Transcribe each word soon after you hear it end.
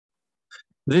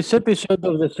This episode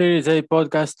of the Series A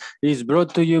podcast is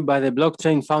brought to you by the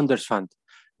Blockchain Founders Fund.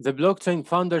 The Blockchain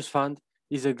Founders Fund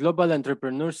is a global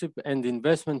entrepreneurship and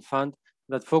investment fund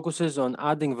that focuses on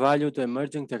adding value to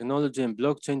emerging technology and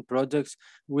blockchain projects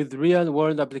with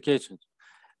real-world applications.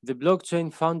 The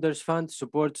Blockchain Founders Fund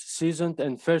supports seasoned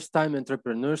and first-time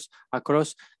entrepreneurs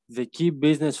across the key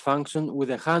business function with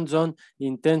a hands-on,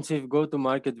 intensive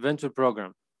go-to-market venture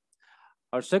program.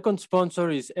 Our second sponsor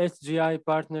is SGI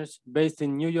Partners based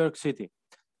in New York City.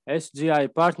 SGI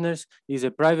Partners is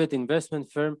a private investment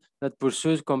firm that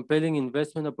pursues compelling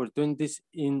investment opportunities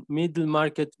in middle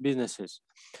market businesses.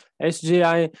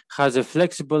 SGI has a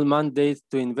flexible mandate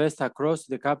to invest across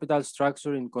the capital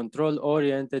structure in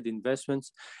control-oriented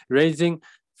investments, ranging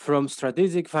from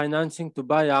strategic financing to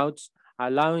buyouts,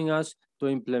 allowing us to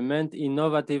implement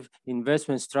innovative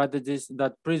investment strategies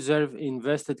that preserve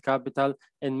invested capital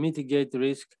and mitigate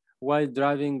risk while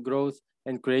driving growth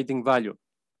and creating value.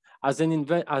 As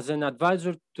an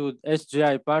advisor to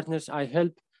SGI Partners, I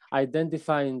help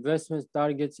identify investment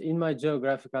targets in my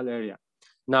geographical area.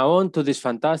 Now on to this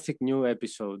fantastic new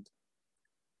episode.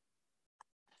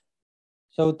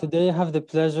 So today I have the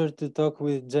pleasure to talk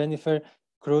with Jennifer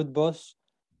Kruidbos,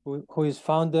 who is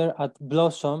founder at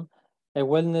Blossom, a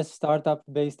wellness startup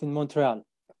based in Montreal.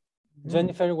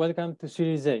 Jennifer, welcome to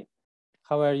Series A.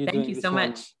 How are you doing? Thank you so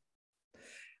much.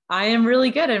 I am really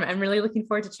good. I'm really looking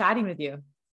forward to chatting with you.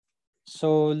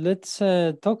 So let's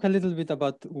talk a little bit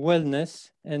about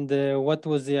wellness and what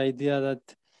was the idea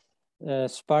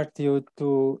that sparked you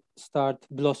to start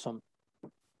Blossom.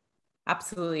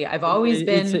 Absolutely. I've always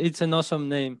been... It's an awesome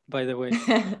name, by the way.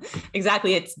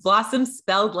 Exactly. It's Blossom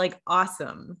spelled like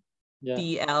awesome. Yeah.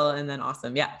 BL and then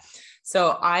awesome. Yeah.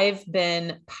 So I've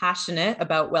been passionate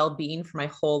about well-being for my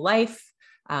whole life.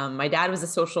 My dad was a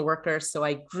social worker, so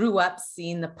I grew up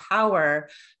seeing the power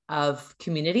of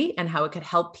community and how it could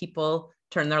help people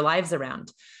turn their lives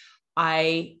around.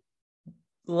 I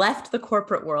left the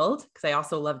corporate world because I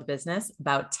also loved business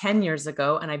about 10 years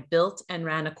ago, and I built and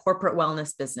ran a corporate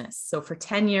wellness business. So for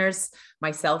 10 years,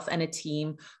 myself and a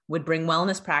team would bring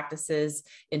wellness practices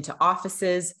into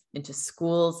offices, into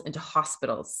schools, into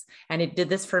hospitals. And it did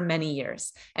this for many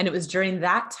years. And it was during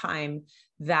that time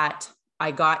that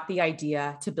I got the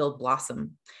idea to build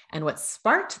Blossom. And what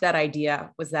sparked that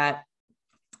idea was that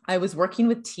I was working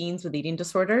with teens with eating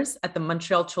disorders at the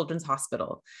Montreal Children's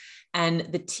Hospital. And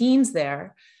the teens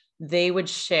there, they would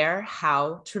share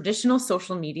how traditional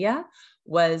social media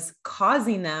was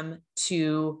causing them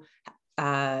to,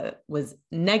 was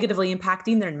negatively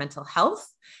impacting their mental health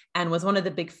and was one of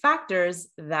the big factors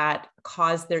that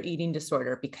caused their eating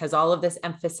disorder, because all of this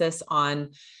emphasis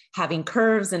on having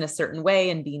curves in a certain way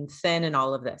and being thin and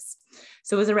all of this.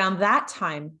 So it was around that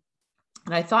time,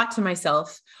 and I thought to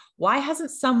myself, why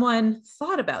hasn't someone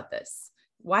thought about this?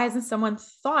 Why hasn't someone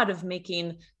thought of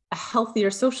making a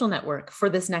healthier social network for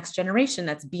this next generation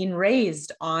that's being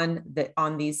raised on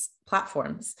these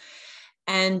platforms?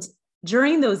 And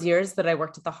during those years that I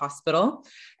worked at the hospital,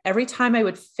 every time I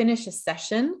would finish a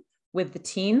session with the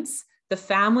teens, the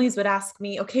families would ask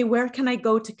me, okay, where can I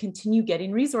go to continue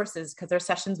getting resources? Because their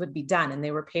sessions would be done and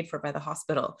they were paid for by the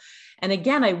hospital. And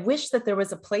again, I wish that there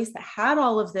was a place that had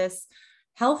all of this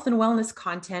health and wellness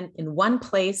content in one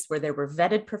place where there were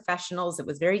vetted professionals. It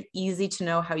was very easy to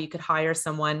know how you could hire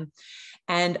someone.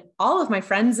 And all of my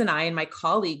friends and I and my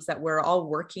colleagues that were all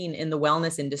working in the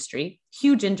wellness industry,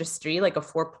 huge industry, like a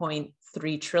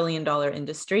 $4.3 trillion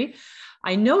industry,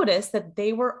 I noticed that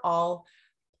they were all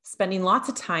spending lots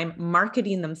of time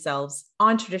marketing themselves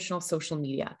on traditional social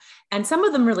media. And some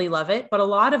of them really love it, but a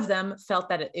lot of them felt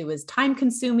that it was time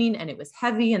consuming and it was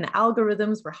heavy and the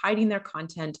algorithms were hiding their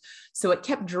content. So it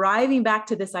kept driving back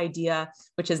to this idea,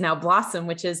 which is now Blossom,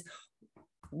 which is,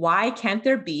 why can't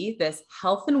there be this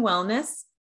health and wellness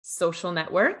social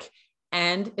network?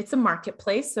 And it's a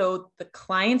marketplace. So the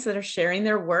clients that are sharing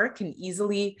their work can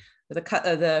easily,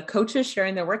 the coaches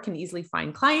sharing their work can easily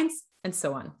find clients and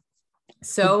so on.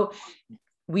 So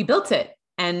we built it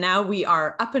and now we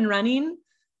are up and running.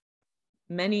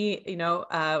 Many,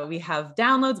 we have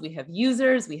downloads, we have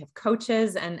users, we have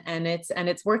coaches, and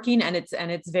it's working, and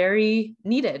it's very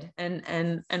needed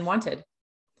and wanted.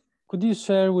 Could you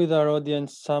share with our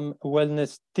audience some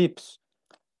wellness tips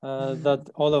that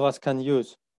all of us can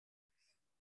use?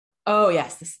 Oh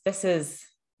yes, this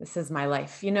is my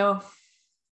life.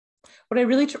 What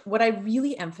I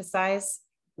really emphasize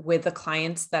with the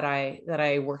clients that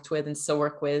I worked with and still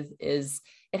work with is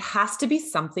it has to be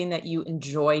something that you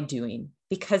enjoy doing,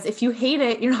 because if you hate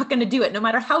it, you're not going to do it. No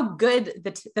matter how good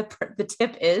the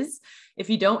tip is, if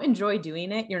you don't enjoy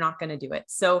doing it, you're not going to do it.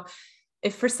 So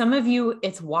if for some of you,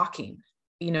 it's walking,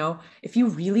 if you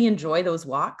really enjoy those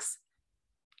walks,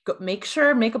 make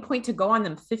a point to go on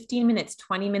them 15 minutes,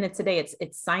 20 minutes a day.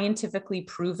 It's scientifically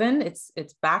proven. It's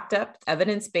backed up,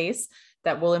 evidence-based,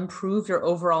 that will improve your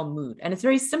overall mood. And it's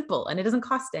very simple and it doesn't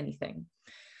cost anything.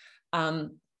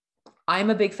 I'm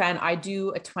a big fan. I do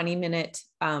a 20-minute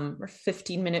or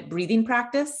 15-minute breathing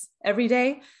practice every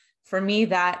day. For me,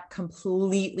 that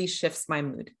completely shifts my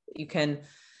mood. You can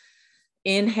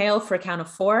inhale for a count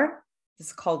of 4. This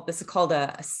is called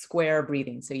a square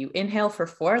breathing. So you inhale for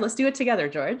 4. Let's do it together,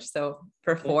 George. So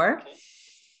for 4,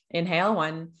 inhale,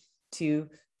 1, 2,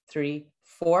 3,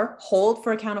 4. Hold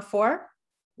for a count of 4.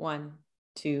 1,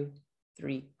 2,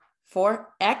 3, 4.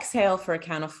 Exhale for a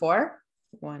count of 4.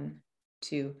 1,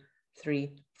 2,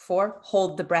 3, 4.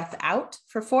 Hold the breath out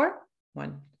for 4.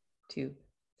 1, 2,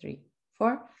 3,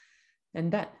 4.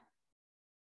 And done.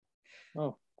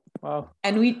 Oh, wow.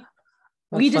 And we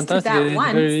That's just fantastic. did that It's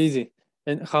once. very easy.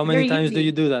 And how many times do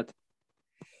you do that?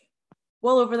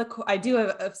 Well, I do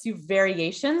a few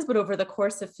variations, but over the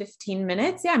course of 15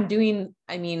 minutes, I'm doing,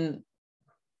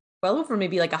 well over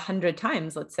maybe like 100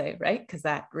 times, let's say, right? Because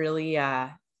that really,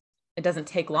 it doesn't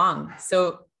take long.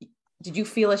 So did you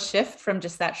feel a shift from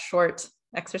just that short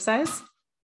exercise?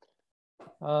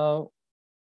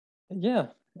 Yeah,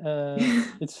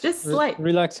 it's just slight.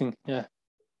 Relaxing. Yeah.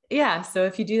 Yeah. So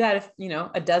if you do that,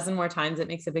 a dozen more times, it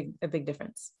makes a big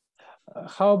difference.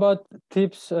 How about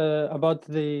tips about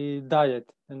the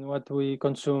diet and what we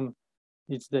consume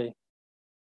each day?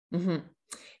 Mm-hmm.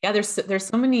 Yeah, there's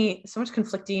so much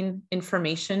conflicting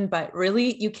information, but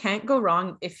really you can't go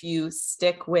wrong if you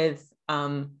stick with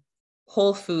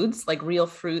whole foods, like real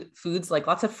foods, like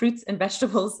lots of fruits and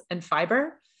vegetables and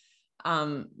fiber.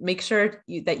 Make sure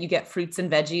that you get fruits and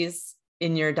veggies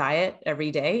in your diet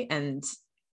every day, and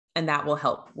that will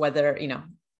help.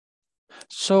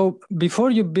 So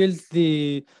before you built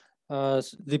the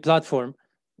platform,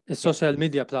 a social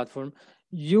media platform,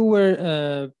 you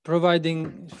were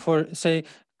providing for, say,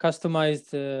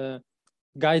 customized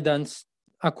guidance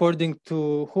according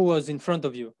to who was in front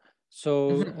of you.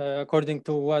 So according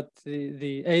to what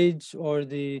the age or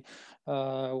the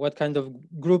what kind of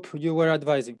group you were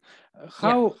advising.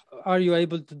 How are you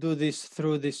able to do this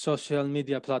through this social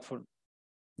media platform?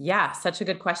 Yeah, such a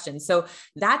good question. So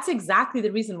that's exactly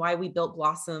the reason why we built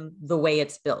Blossom the way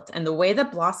it's built. And the way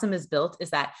that Blossom is built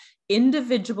is that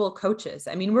individual coaches,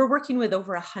 we're working with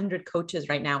over 100 coaches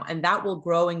right now, and that will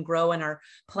grow and grow. And our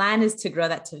plan is to grow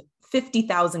that to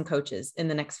 50,000 coaches in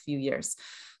the next few years.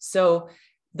 So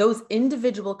those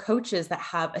individual coaches that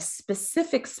have a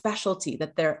specific specialty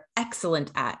that they're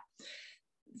excellent at,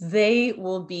 they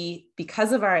will be,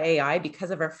 because of our AI,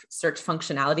 because of our search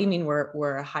functionality,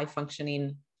 we're a high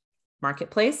functioning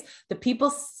marketplace, the people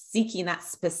seeking that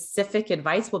specific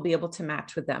advice will be able to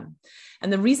match with them.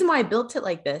 And the reason why I built it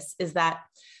like this is that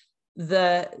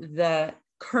the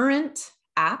current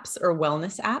apps or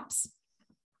wellness apps,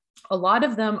 a lot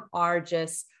of them are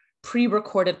just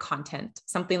pre-recorded content,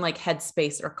 something like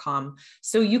Headspace or Calm.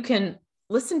 So you can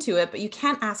listen to it, but you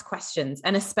can't ask questions.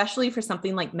 And especially for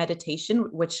something like meditation,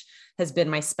 which has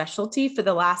been my specialty for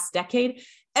the last decade,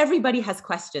 everybody has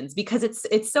questions because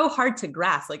it's so hard to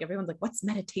grasp. Like everyone's like, what's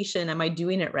meditation? Am I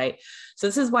doing it right? So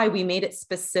this is why we made it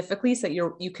specifically so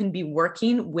you can be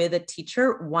working with a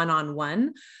teacher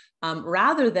one-on-one,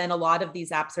 rather than a lot of these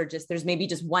apps are just, there's maybe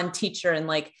just one teacher and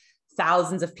like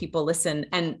thousands of people listen.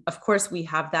 And of course we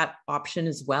have that option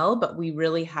as well, but we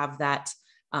really have that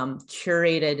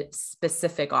curated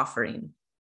specific offering.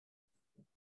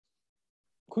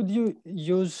 Could you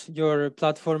use your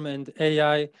platform and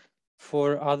AI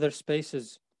for other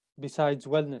spaces besides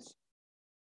wellness?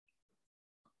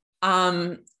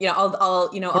 I'll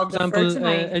defer to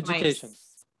my education.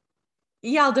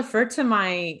 I'll defer to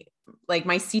my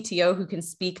CTO who can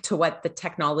speak to what the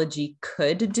technology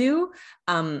could do.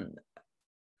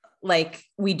 Like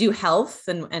we do health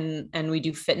and we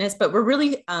do fitness, but we're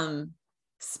really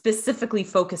specifically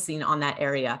focusing on that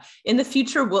area. In the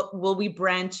future, will we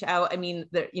branch out?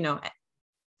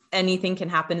 Anything can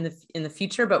happen in the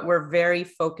future, but we're very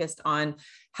focused on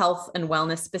health and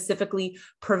wellness, specifically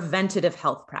preventative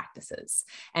health practices.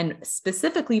 And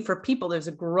specifically for people, there's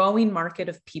a growing market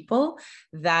of people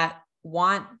that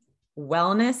want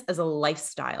wellness as a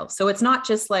lifestyle. So it's not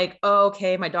just like, oh,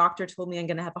 okay, my doctor told me I'm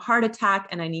going to have a heart attack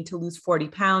and I need to lose 40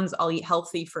 pounds. I'll eat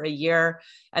healthy for a year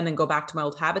and then go back to my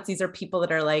old habits. These are people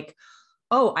that are like,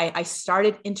 oh, I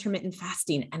started intermittent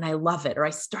fasting and I love it. Or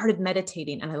I started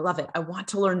meditating and I love it. I want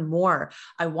to learn more.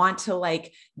 I want to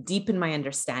deepen my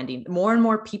understanding. More and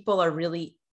more people are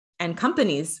really, and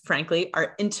companies, frankly,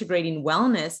 are integrating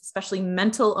wellness, especially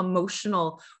mental,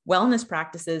 emotional wellness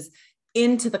practices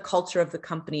into the culture of the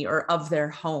company or of their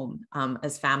home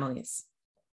as families.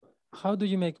 How do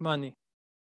you make money?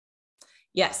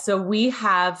 Yes, so we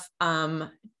have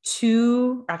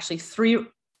three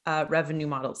revenue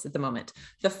models at the moment.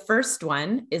 The first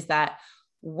one is that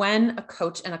when a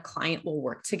coach and a client will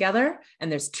work together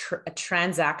and there's a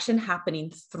transaction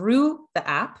happening through the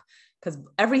app, because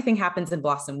everything happens in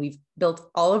Blossom. We've built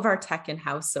all of our tech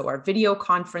in-house. So our video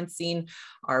conferencing,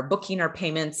 our booking, our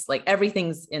payments, like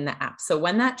everything's in the app. So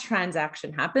when that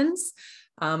transaction happens,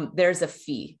 there's a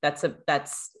fee that's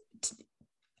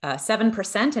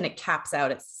 7%, and it caps out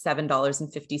at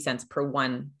 $7.50 per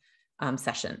one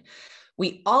session.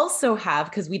 We also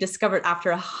have, because we discovered after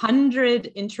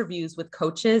 100 interviews with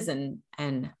coaches and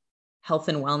health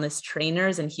and wellness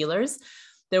trainers and healers,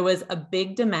 there was a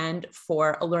big demand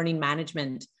for a learning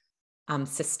management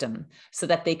system so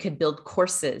that they could build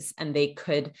courses and they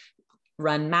could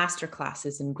run master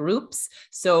classes in groups.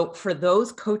 So for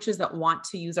those coaches that want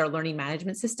to use our learning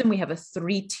management system, we have a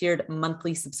 3-tiered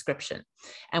monthly subscription,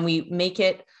 and we make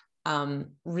it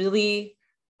really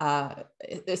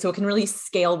so it can really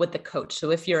scale with the coach.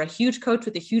 So if you're a huge coach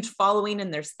with a huge following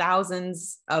and there's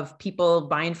thousands of people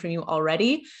buying from you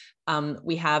already,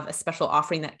 we have a special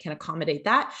offering that can accommodate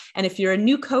that. And if you're a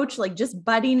new coach, like just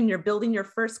budding and you're building your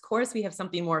first course, we have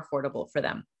something more affordable for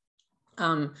them.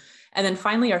 And then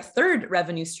finally, our third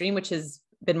revenue stream, which has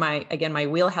been my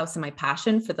wheelhouse and my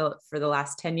passion for the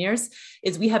last 10 years,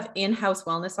 is we have in-house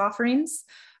wellness offerings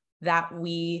that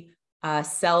we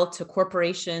sell to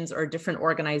corporations or different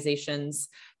organizations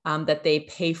that they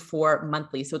pay for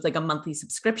monthly. So it's like a monthly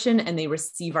subscription, and they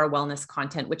receive our wellness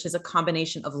content, which is a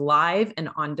combination of live and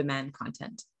on-demand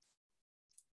content.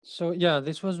 So yeah,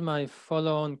 this was my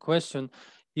follow-on question.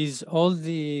 Is all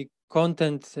the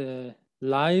content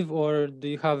live, or do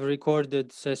you have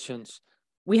recorded sessions?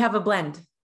 We have a blend.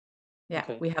 Yeah,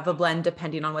 Okay. we have a blend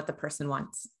depending on what the person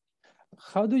wants.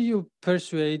 How do you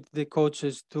persuade the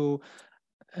coaches to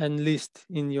enlist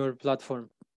in your platform?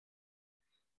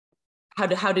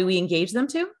 How do we engage them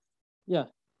to?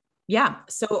 Yeah.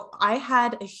 So I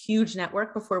had a huge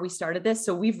network before we started this.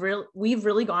 So we've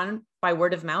really gone by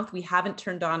word of mouth. We haven't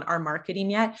turned on our marketing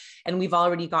yet. And we've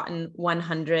already gotten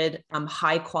 100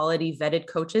 high quality vetted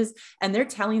coaches, and they're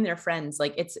telling their friends.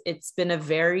 Like it's been a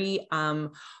very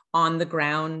on the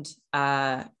ground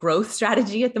growth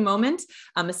strategy at the moment,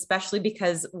 especially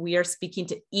because we are speaking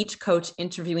to each coach,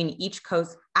 interviewing each coach,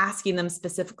 asking them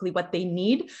specifically what they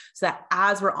need, so that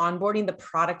as we're onboarding, the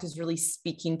product is really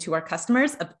speaking to our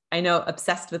customers. I know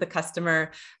obsessed with a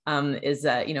customer is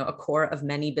a core of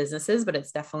many businesses, but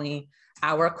it's definitely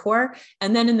our core.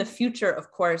 And then in the future,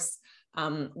 of course,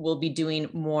 we'll be doing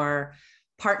more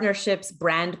partnerships,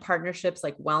 brand partnerships,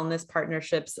 like wellness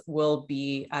partnerships. We'll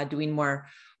be doing more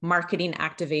marketing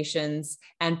activations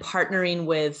and partnering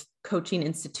with coaching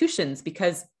institutions,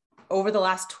 because over the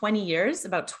last 20 years,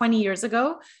 about 20 years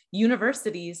ago,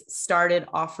 universities started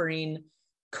offering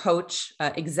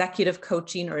executive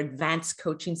coaching or advanced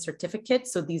coaching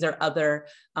certificates. So these are other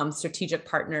strategic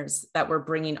partners that we're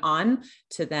bringing on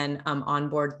to then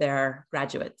onboard their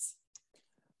graduates.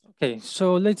 Okay,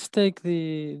 so let's take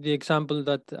the example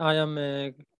that I am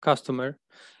a customer.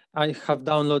 I have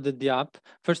downloaded the app.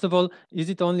 First of all, is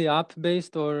it only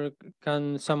app-based, or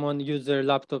can someone use their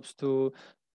laptops to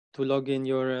log in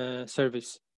your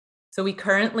service? So we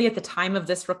currently, at the time of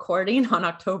this recording on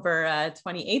October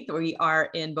 28th, we are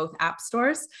in both app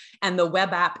stores, and the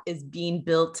web app is being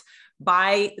built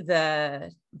by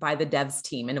the devs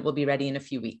team, and it will be ready in a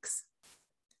few weeks.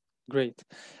 Great.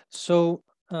 So,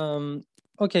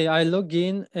 okay, I log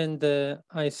in and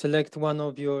I select one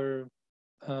of your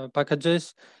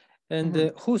packages.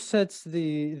 And who sets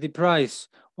the price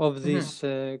of this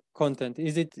content?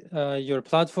 Is it your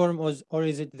platform, or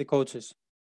is it the coaches?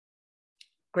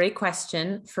 Great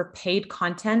question. For paid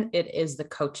content, it is the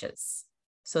coaches.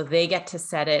 So they get to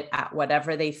set it at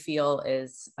whatever they feel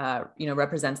is,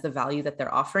 represents the value that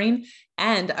they're offering.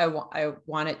 And I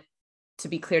want it to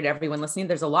be clear to everyone listening,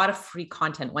 there's a lot of free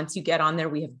content. Once you get on there,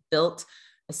 we have built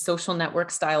a social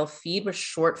network style feed with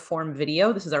short form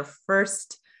video. This is our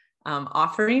first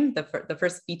offering, the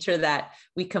first feature that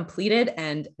we completed,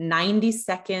 and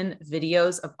 90-second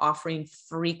videos of offering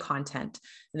free content.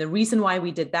 And the reason why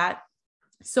we did that,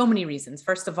 so many reasons.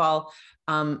 First of all,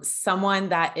 someone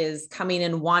that is coming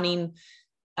in wanting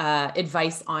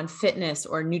advice on fitness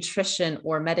or nutrition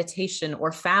or meditation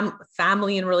or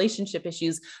family and relationship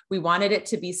issues, we wanted it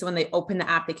to be so when they open the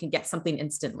app, they can get something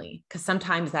instantly, because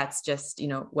sometimes that's just,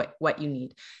 what you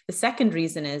need. The second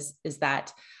reason is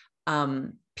that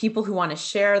people who want to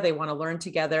share, they want to learn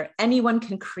together, anyone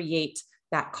can create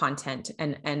that content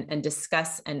and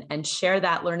discuss and share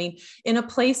that learning in a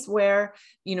place where,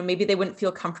 you know, maybe they wouldn't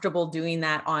feel comfortable doing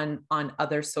that on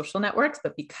other social networks,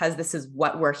 but because this is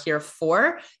what we're here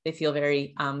for, they feel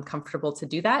very comfortable to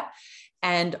do that.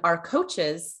 And our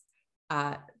coaches,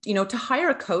 you know, to hire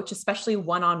a coach, especially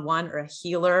one-on-one or a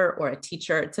healer or a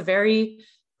teacher, it's a very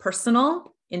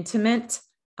personal, intimate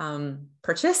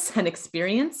purchase and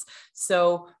experience.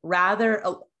 So rather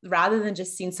than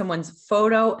just seeing someone's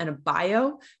photo and a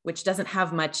bio, which doesn't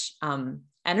have much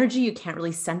energy, you can't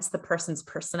really sense the person's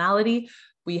personality.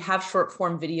 We have short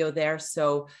form video there.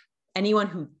 So anyone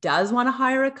who does want to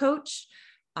hire a coach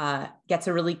gets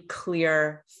a really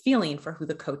clear feeling for who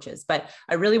the coach is. But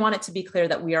I really want it to be clear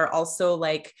that we are also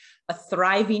like a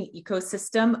thriving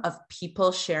ecosystem of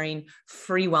people sharing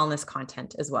free wellness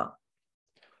content as well.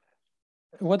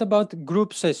 What about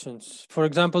group sessions? For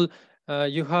example,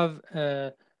 you have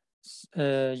a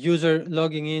user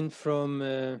logging in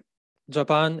from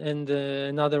Japan and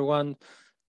another one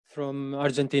from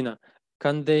Argentina.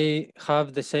 Can they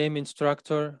have the same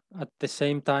instructor at the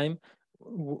same time?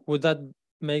 Would that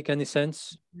make any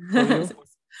sense for you?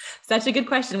 Such a good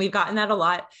question. We've gotten that a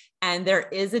lot. And there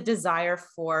is a desire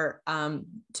for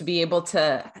to be able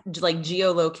to like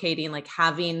geolocating, like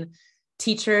having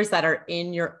teachers that are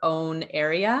in your own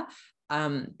area,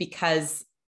 because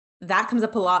that comes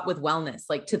up a lot with wellness,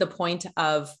 like to the point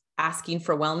of asking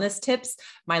for wellness tips.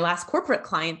 My last corporate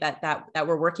client that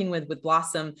we're working with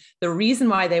Blossom, the reason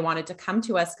why they wanted to come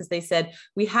to us, because they said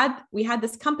we had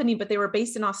this company, but they were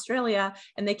based in Australia,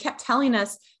 and they kept telling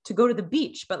us to go to the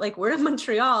beach. But like we're in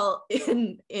Montreal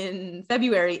in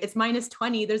February, it's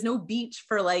 -20. There's no beach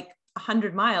for like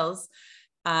 100 miles.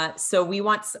 So we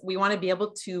want to be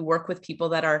able to work with people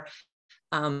that are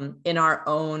in our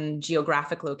own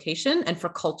geographic location, and for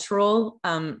cultural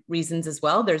reasons as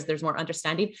well. There's more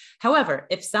understanding. However,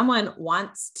 if someone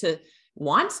wants to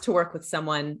work with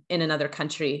someone in another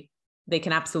country, they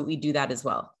can absolutely do that as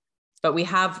well. But we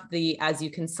have as you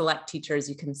can select teachers,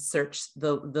 you can search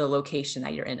the location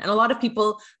that you're in. And a lot of people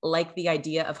like the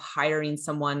idea of hiring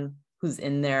someone who's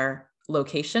in their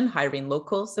location, hiring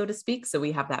local, so to speak. So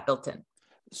we have that built in.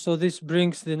 So this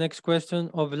brings the next question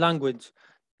of language.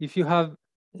 If you have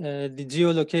the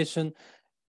geolocation,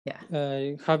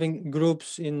 having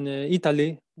groups in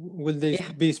Italy, will they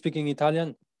be speaking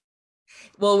Italian?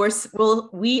 Well,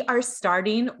 we are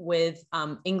starting with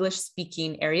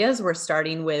English-speaking areas. We're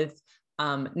starting with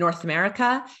North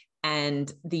America and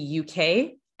the UK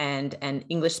and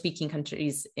English-speaking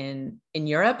countries in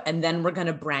Europe, and then we're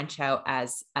going to branch out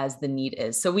as the need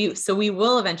is. So we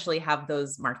will eventually have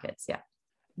those markets. Yeah.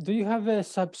 Do you have a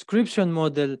subscription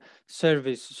model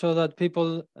service so that people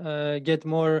get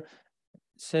more,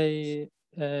 say,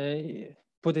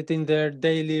 put it in their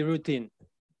daily routine?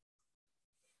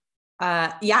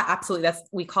 Yeah, absolutely.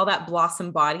 We call that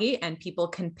Blossom Body, and people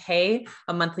can pay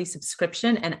a monthly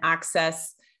subscription and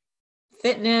access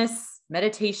fitness,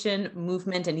 meditation,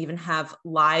 movement, and even have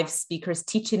live speakers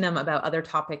teaching them about other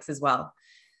topics as well.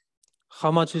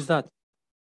 How much is that?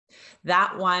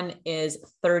 That one is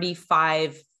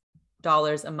 $35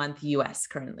 a month US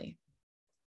currently.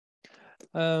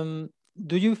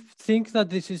 Do you think that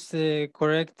this is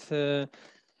correct?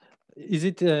 Is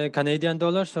it Canadian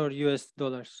dollars or US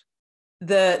dollars?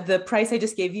 The price I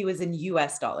just gave you is in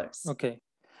US dollars. Okay.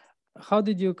 How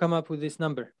did you come up with this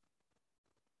number?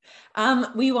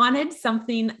 We wanted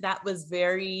something that was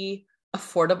very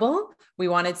affordable. We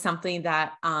wanted something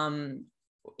that,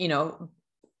 you know,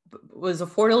 was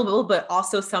affordable, but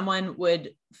also someone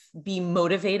would be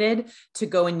motivated to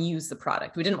go and use the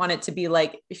product. We didn't want it to be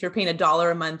like, if you're paying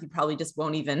 $1 a month, you probably just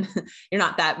won't even, you're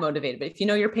not that motivated. But if you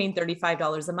know you're paying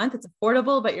 $35 a month, it's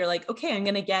affordable, but you're like, okay, I'm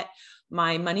going to get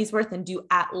my money's worth and do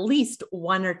at least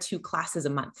 1 or 2 classes a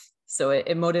month. So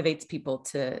it motivates people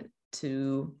to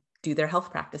do their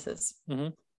health practices.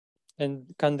 Mm-hmm. And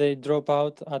can they drop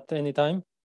out at any time?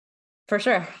 For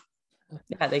sure.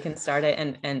 Yeah, they can start it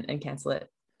and cancel it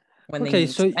when okay, they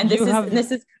need so to. And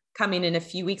this is coming in a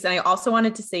few weeks. And I also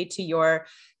wanted to say to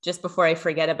just before I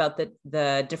forget about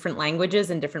the different languages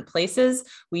and different places,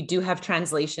 we do have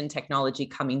translation technology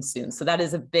coming soon. So that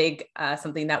is a big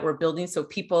something that we're building. So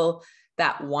people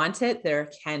that want it, there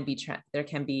can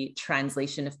be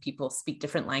translation if people speak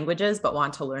different languages but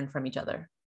want to learn from each other.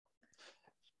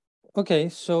 Okay,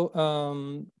 so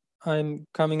I'm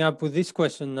coming up with this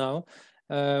question now.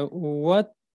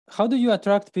 How do you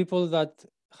attract people that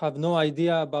have no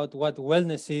idea about what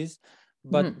wellness is,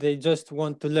 but they just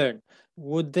want to learn?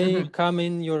 Would they come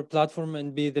in your platform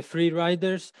and be the free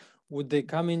riders? Would they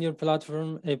come in your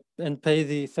platform and pay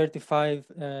the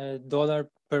 $35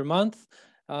 per month?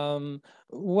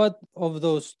 What of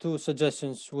those two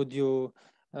suggestions would you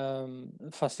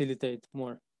facilitate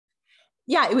more?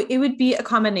 Yeah, it would be a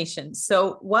combination.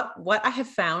 So what I have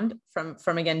found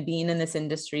from again being in this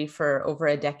industry for over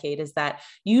a decade is that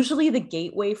usually the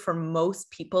gateway for most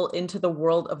people into the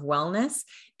world of wellness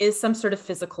is some sort of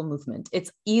physical movement.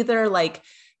 It's either like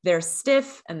they're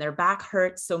stiff and their back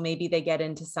hurts, so maybe they get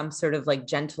into some sort of like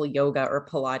gentle yoga or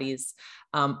Pilates,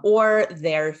 or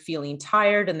they're feeling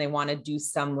tired and they want to do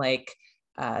some like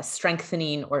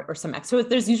strengthening or some so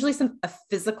there's usually a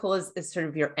physical is sort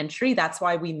of your entry. That's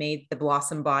why we made the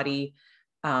Blossom Body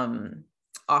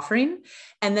offering.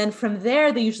 And then from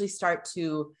there, they usually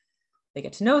they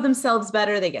get to know themselves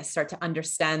better. They start to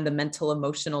understand the mental,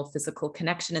 emotional, physical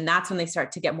connection. And that's when they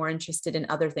start to get more interested in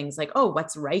other things like, oh,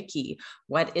 what's Reiki?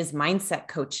 What is mindset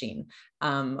coaching?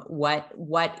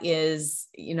 What is,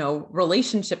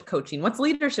 relationship coaching? What's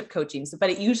leadership coaching? But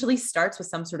it usually starts with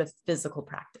some sort of physical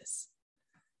practice.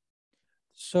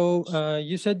 So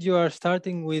you said you are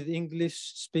starting with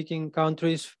English-speaking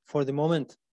countries for the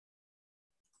moment.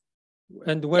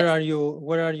 And where are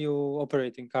you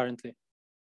operating currently?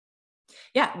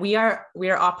 Yeah, we are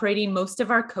operating. Most of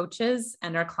our coaches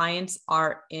and our clients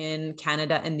are in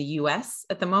Canada and the US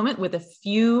at the moment, with a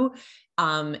few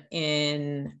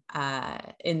in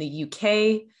the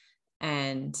UK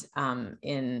and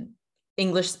in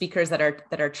English speakers that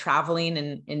are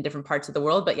traveling in different parts of the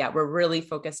world. But yeah, we're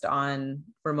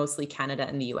mostly Canada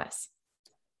and the US.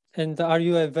 And are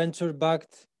you a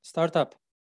venture-backed startup?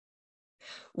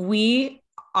 We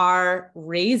are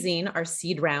raising our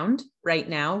seed round right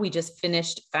now. We just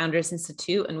finished Founders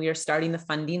Institute and we are starting the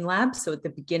funding lab. So at the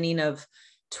beginning of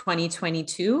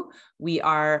 2022, we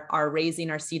are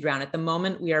raising our seed round. At the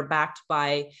moment, we are backed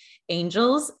by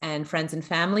angels and friends and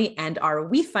family and our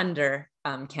WeFunder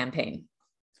campaign.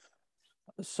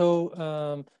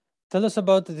 So tell us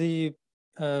about the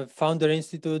Founder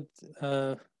Institute.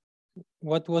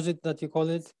 What was it that you call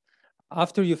it?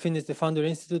 After you finished the Founder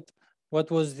Institute,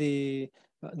 what was the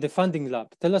Funding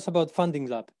Lab? Tell us about Funding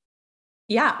Lab.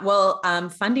 Yeah, well,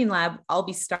 Funding Lab, I'll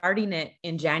be starting it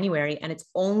in January, and it's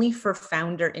only for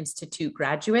Founder Institute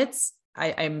graduates.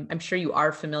 I'm sure you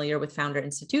are familiar with Founder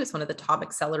Institute. It's one of the top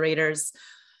accelerators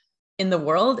in the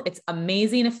world. It's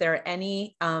amazing. If there are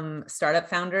any startup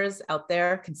founders out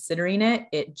there considering it,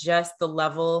 the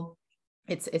level,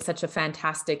 it's such a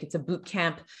fantastic, it's a boot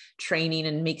camp training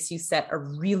and makes you set a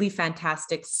really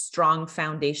fantastic, strong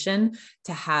foundation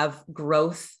to have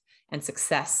growth and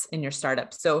success in your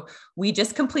startup. So we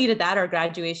just completed that. Our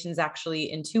graduation's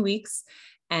actually in 2 weeks.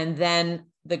 And then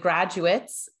the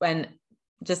graduates, and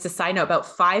just a side note, about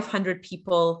 500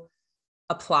 people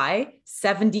apply,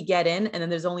 70 get in, and then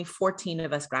there's only 14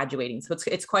 of us graduating. So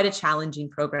it's quite a challenging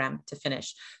program to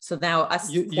finish. So now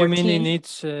us you mean in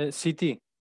each city?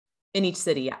 In each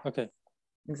city, yeah. Okay.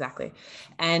 Exactly.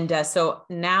 And so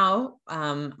now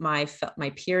my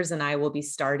peers and I will be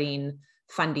starting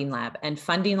Funding Lab. And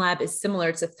Funding Lab is similar.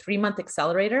 It's a 3-month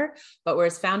accelerator, but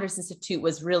whereas Founders Institute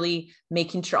was really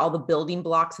making sure all the building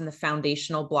blocks and the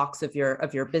foundational blocks of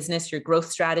your business, your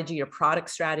growth strategy, your product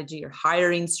strategy, your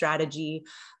hiring strategy,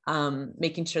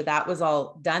 making sure that was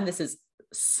all done. This is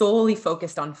solely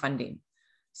focused on funding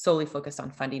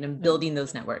and building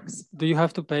those networks. Do you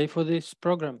have to pay for this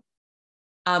program?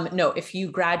 No, if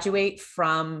you graduate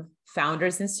from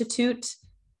Founders Institute,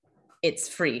 it's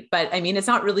free. But I mean, it's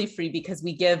not really free because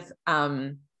we give,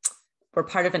 we're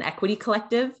part of an equity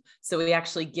collective. So we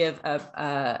actually give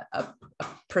a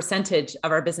percentage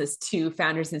of our business to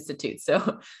Founders Institute.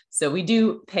 So we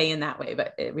do pay in that way,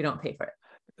 but we don't pay for it.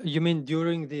 You mean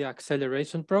during the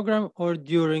acceleration program or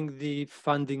during the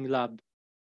Funding Lab?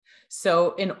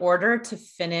 So in order to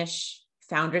finish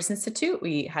Founders Institute,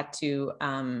 we had to,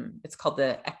 it's called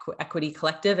the Equity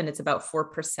Collective, and it's about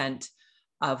 4%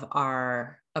 of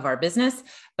our business.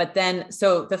 But then,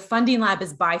 so the Funding Lab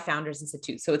is by Founders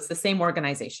Institute. So it's the same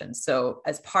organization. So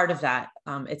as part of that,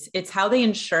 it's how they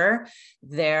ensure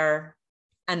our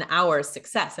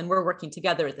success. And we're working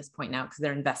together at this point now because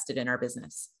they're invested in our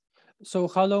business. So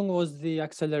how long was the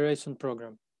acceleration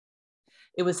program?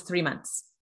 It was 3 months.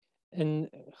 And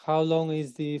how long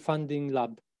is the Funding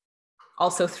Lab?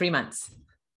 Also 3 months.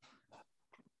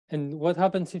 And what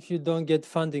happens if you don't get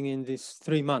funding in these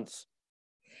 3 months?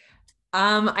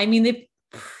 I mean, to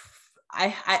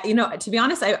be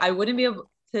honest, I wouldn't be able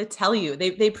to tell you.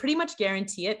 They pretty much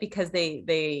guarantee it because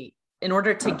they in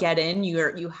order to get in, you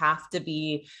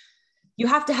you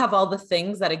have to have all the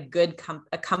things that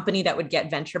a company that would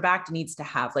get venture backed needs to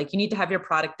have. Like you need to have your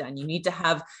product done. You need to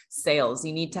have sales.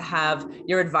 You need to have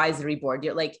your advisory board.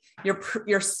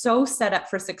 You're so set up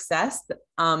for success.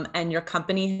 And your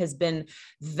company has been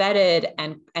vetted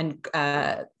and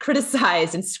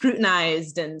criticized and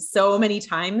scrutinized and so many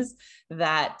times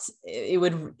that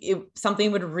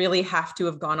something would really have to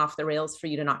have gone off the rails for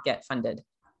you to not get funded.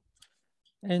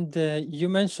 And you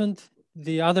mentioned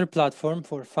the other platform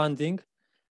for funding.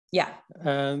 Yeah.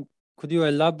 Could you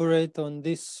elaborate on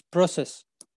this process?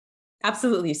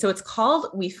 Absolutely. So it's called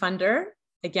WeFunder.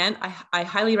 Again, I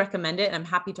highly recommend it. And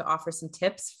I'm happy to offer some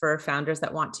tips for founders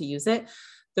that want to use it.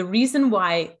 The reason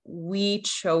why we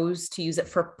chose to use it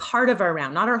for part of our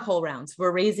round, not our whole rounds,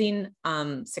 we're raising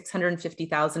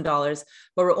 $650,000,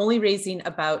 but we're only raising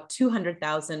about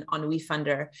 $200,000 on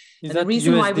WeFunder. Is and that the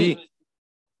reason USD? why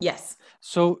yes.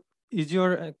 So is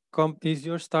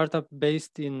your startup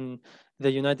based in the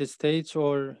United States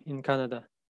or in Canada?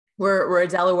 We're a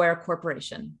Delaware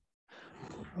corporation.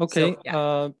 Okay. So,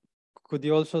 yeah. Could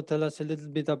you also tell us a little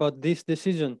bit about this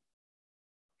decision?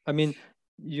 I mean,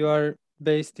 you are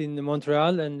based in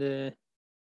Montreal and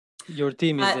your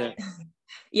team is there.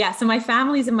 Yeah, so my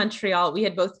family's in Montreal. We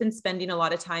had both been spending a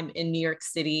lot of time in New York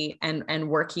City and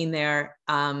working there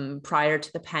prior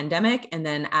to the pandemic. And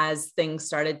then as the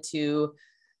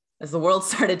world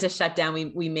started to shut down,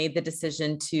 we made the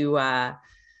decision to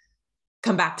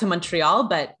come back to Montreal.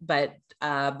 But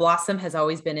Blossom has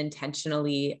always been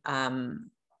intentionally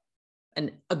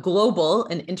a global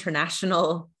and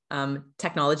international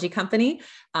technology company,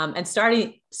 and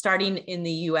starting in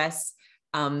the US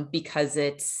because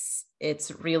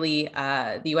it's really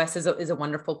the US is a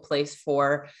wonderful place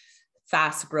for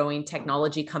fast growing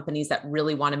technology companies that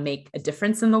really want to make a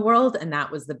difference in the world, and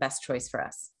that was the best choice for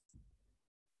us.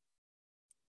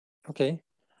 Okay.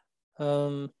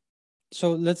 So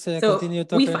let's continue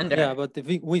talking about the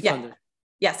WeFunder.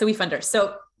 Yeah, so WeFunder.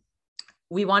 So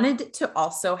we wanted to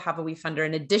also have a WeFunder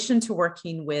in addition to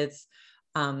working with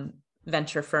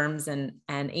venture firms and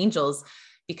angels,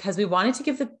 because we wanted to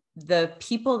give the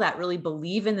people that really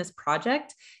believe in this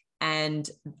project and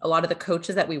a lot of the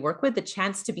coaches that we work with the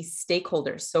chance to be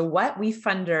stakeholders. So what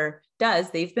WeFunder does,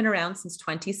 they've been around since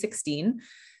 2016.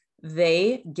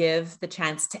 They give the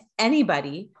chance to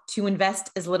anybody to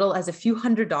invest as little as a few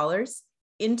 $100s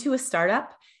into a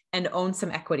startup and own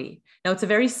some equity. Now it's a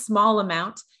very small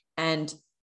amount, and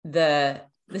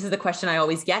this is the question I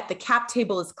always get. The cap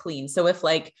table is clean. So if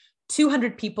like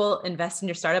 200 people invest in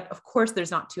your startup, of course,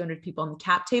 there's not 200 people on the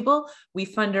cap table.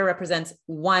 WeFunder represents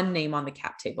one name on the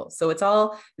cap table. So it's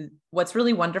all, what's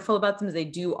really wonderful about them is they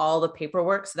do all the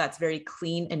paperwork. So that's very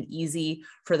clean and easy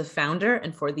for the founder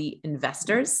and for the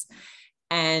investors.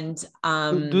 And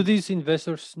do these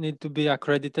investors need to be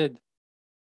accredited?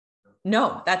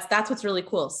 No, that's what's really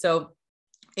cool. So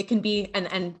it can be,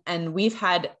 and we've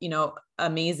had,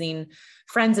 amazing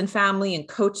friends and family and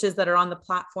coaches that are on the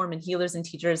platform and healers and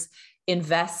teachers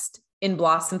invest in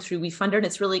Blossom through WeFunder. And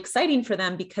it's really exciting for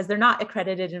them because they're not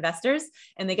accredited investors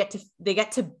and they get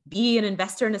to be an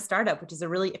investor in a startup, which is a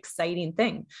really exciting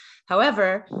thing.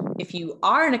 However, if you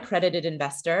are an accredited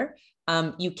investor,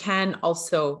 you can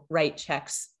also write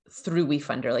checks through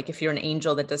WeFunder. Like if you're an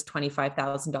angel that does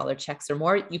 $25,000 checks or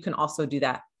more, you can also do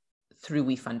that through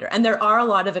WeFunder. And there are a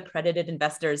lot of accredited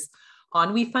investors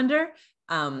on WeFunder,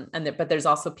 but there's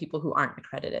also people who aren't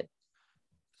accredited.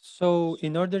 So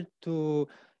in order to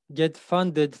get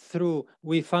funded through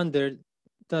WeFunder,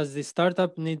 does the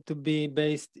startup need to be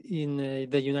based in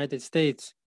the United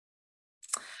States?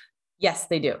 Yes,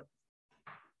 they do.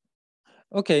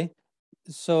 Okay,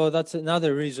 so that's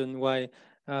another reason why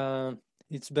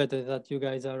it's better that you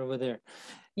guys are over there.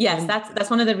 Yes, that's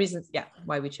one of the reasons,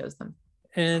 why we chose them.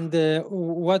 And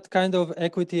what kind of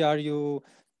equity are you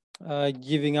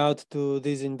giving out to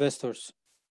these investors?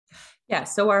 Yeah,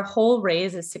 so our whole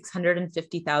raise is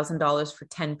 $650,000 for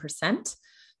 10%.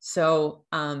 So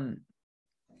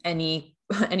any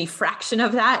fraction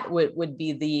of that would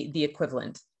be the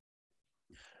equivalent.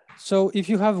 So if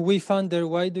you have WeFunder,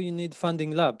 why do you need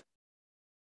Funding Lab?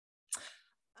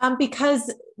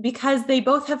 Because they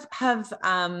both have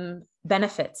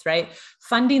benefits, right?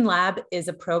 Funding Lab is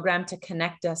a program to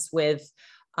connect us with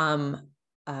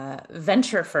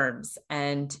venture firms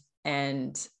and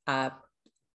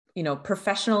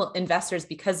professional investors,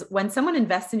 because when someone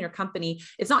invests in your company,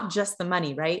 it's not just the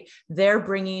money, right? They're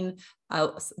bringing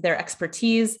their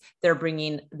expertise, they're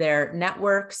bringing their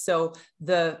network. So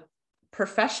the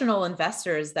professional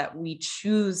investors that we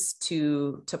choose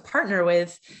to partner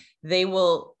with, they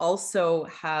will also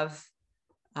have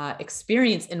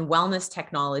experience in wellness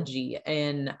technology,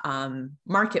 in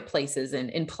marketplaces, and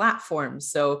in platforms.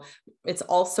 So it's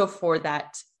also for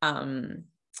that,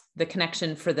 the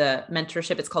connection for the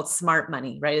mentorship. It's called smart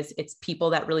money, right? It's people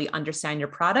that really understand your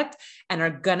product and are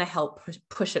going to help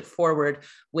push it forward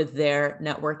with their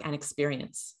network and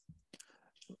experience.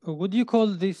 Would you call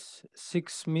this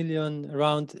 6 million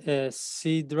round a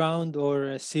seed round or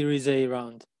a Series A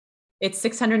round? It's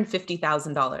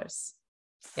 $650,000.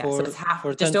 Yeah, so it's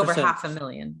just over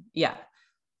 $500,000. Yeah.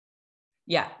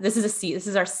 Yeah, this is a seed. This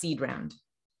is our seed round.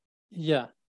 Yeah,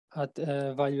 at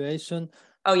valuation.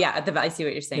 Oh yeah, I see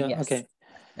what you're saying. Yeah, yes. okay.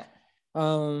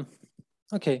 Yeah.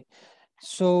 Okay.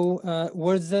 So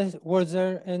was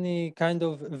there any kind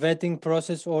of vetting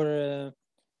process or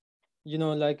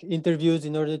like interviews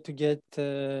in order to get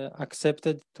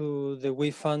accepted to the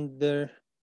WeFunder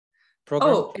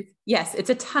program? Oh yes, it's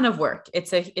a ton of work.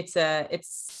 It's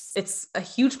a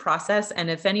huge process.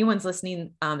 And if anyone's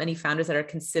listening, any founders that are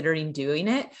considering doing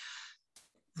it,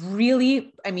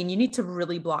 really, I mean, you need to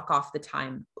really block off the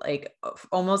time. Like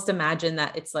almost imagine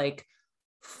that it's like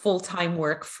full-time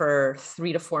work for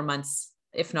 3 to 4 months,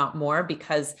 if not more,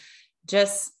 because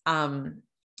just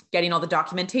getting all the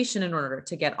documentation in order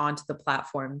to get onto the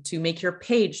platform, to make your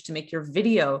page, to make your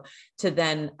video, to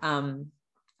then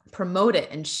promote it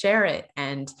and share it.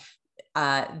 And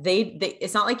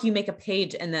it's not like you make a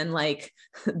page and then like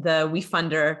the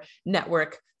WeFunder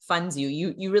network funds you.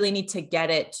 You really need to get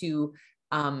it to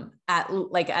at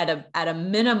a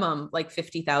minimum like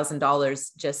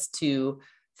 $50,000 just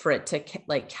for it to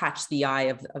like catch the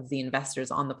eye of the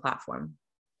investors on the platform.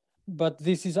 But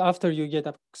this is after you get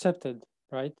accepted,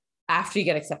 right? After you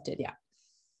get accepted, yeah.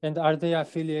 And are they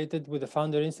affiliated with the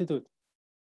Founder Institute?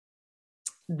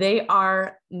 They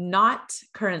are not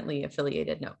currently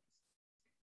affiliated, no.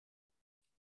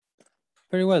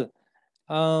 Very well.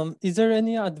 Is there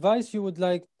any advice you would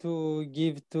like to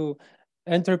give to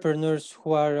entrepreneurs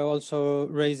who are also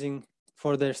raising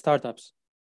for their startups?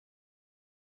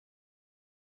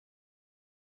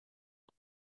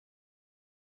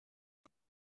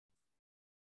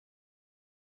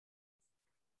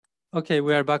 Okay,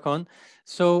 we are back on.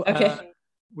 So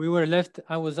we were left,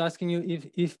 I was asking you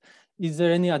if is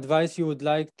there any advice you would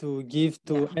like to give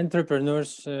to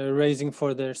entrepreneurs raising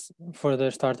for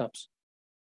their startups?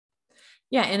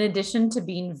 Yeah, in addition to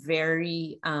being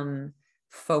very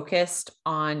focused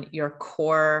on your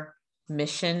core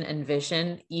mission and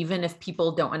vision, even if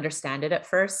people don't understand it at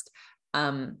first,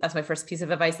 that's my first piece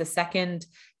of advice. The second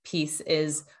piece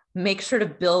is make sure to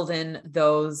build in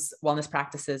those wellness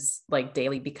practices like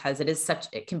daily, because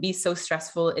it can be so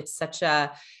stressful. It's such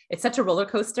a roller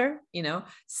coaster,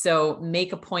 so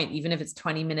make a point, even if it's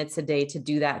 20 minutes a day, to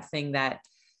do that thing that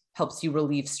helps you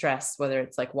relieve stress, whether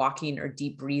it's like walking or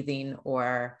deep breathing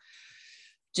or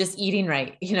just eating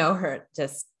right, or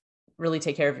just really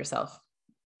take care of yourself.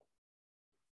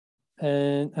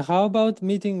 And how about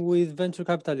meeting with venture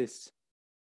capitalists?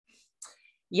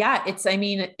 Yeah, it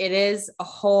is a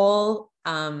whole,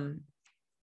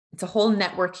 it's a whole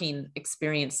networking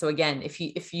experience. So again,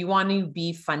 if you want to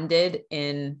be funded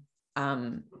in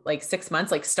like 6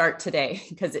 months, like start today,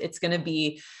 because it's going to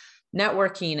be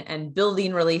networking and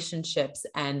building relationships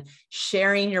and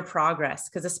sharing your progress.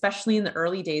 Because especially in the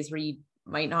early days where you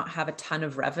might not have a ton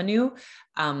of revenue,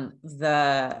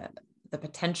 the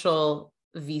potential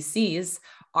VCs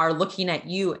are looking at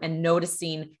you and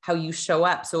noticing how you show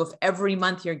up. So if every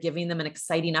month you're giving them an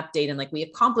exciting update and like, we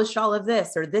accomplished all of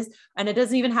this or this, and it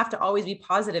doesn't even have to always be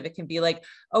positive. It can be like,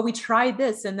 oh, we tried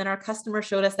this and then our customer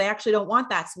showed us they actually don't want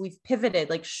that, so we've pivoted,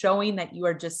 like showing that you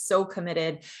are just so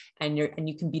committed and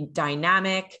you can be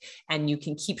dynamic and you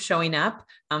can keep showing up.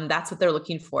 That's what they're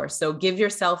looking for. So give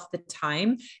yourself the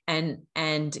time and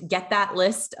get that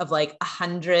list of like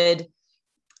 100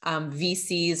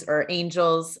 VCs or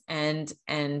angels and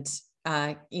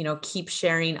keep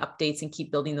sharing updates and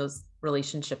keep building those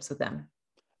relationships with them.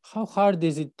 How hard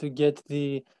is it to get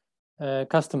the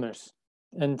customers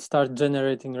and start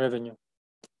generating revenue?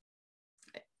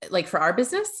 Like for our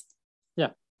business?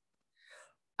 Yeah.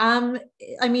 Our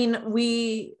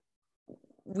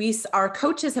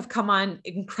coaches have come on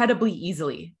incredibly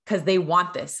easily because they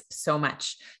want this so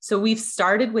much. So we've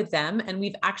started with them and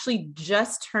we've actually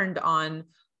just turned on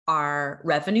our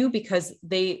revenue because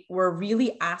they were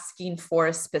really asking for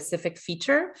a specific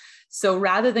feature. So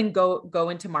rather than go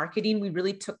into marketing, we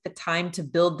really took the time to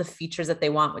build the features that they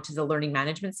want, which is a learning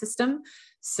management system.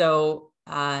 So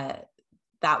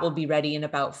that will be ready in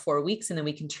about 4 weeks, and then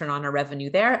we can turn on our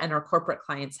revenue there. And our corporate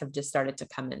clients have just started to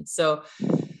come in. So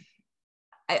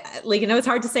it's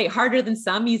hard to say, harder than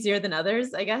some, easier than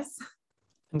others, I guess.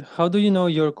 And how do you know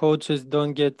your coaches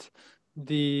don't get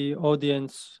the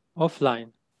audience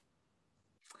offline?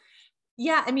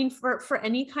 Yeah, I mean, for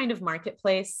any kind of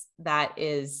marketplace, that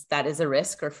is a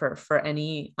risk, or for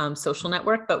any social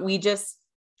network. But we just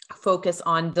focus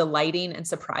on delighting and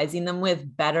surprising them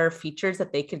with better features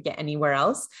that they could get anywhere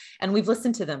else. And we've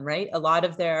listened to them, right? A lot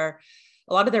of their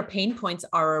pain points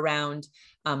are around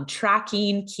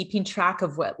tracking, keeping track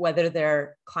of whether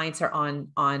their clients are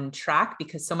on track,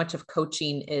 because so much of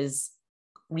coaching is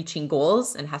reaching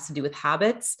goals and has to do with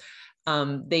habits.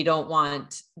 They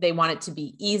want it to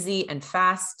be easy and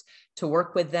fast to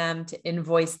work with them, to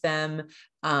invoice them,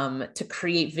 to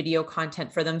create video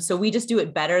content for them. So we just do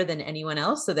it better than anyone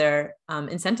else. So they're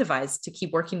incentivized to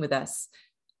keep working with us.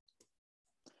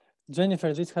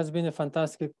 Jennifer, this has been a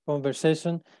fantastic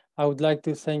conversation. I would like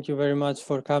to thank you very much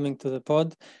for coming to the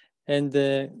pod, and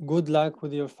good luck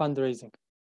with your fundraising.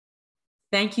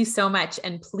 Thank you so much.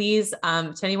 And please,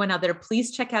 to anyone out there,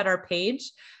 please check out our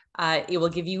page. It will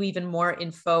give you even more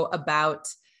info about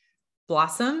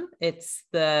Blossom. It's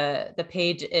the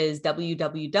page is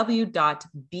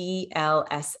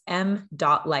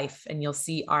www.blsm.life, and you'll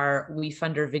see our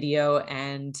WeFunder video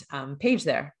and page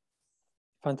there.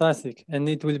 Fantastic. And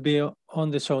it will be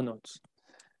on the show notes.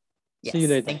 Yes, See you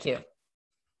later. thank you.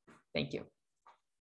 Thank you.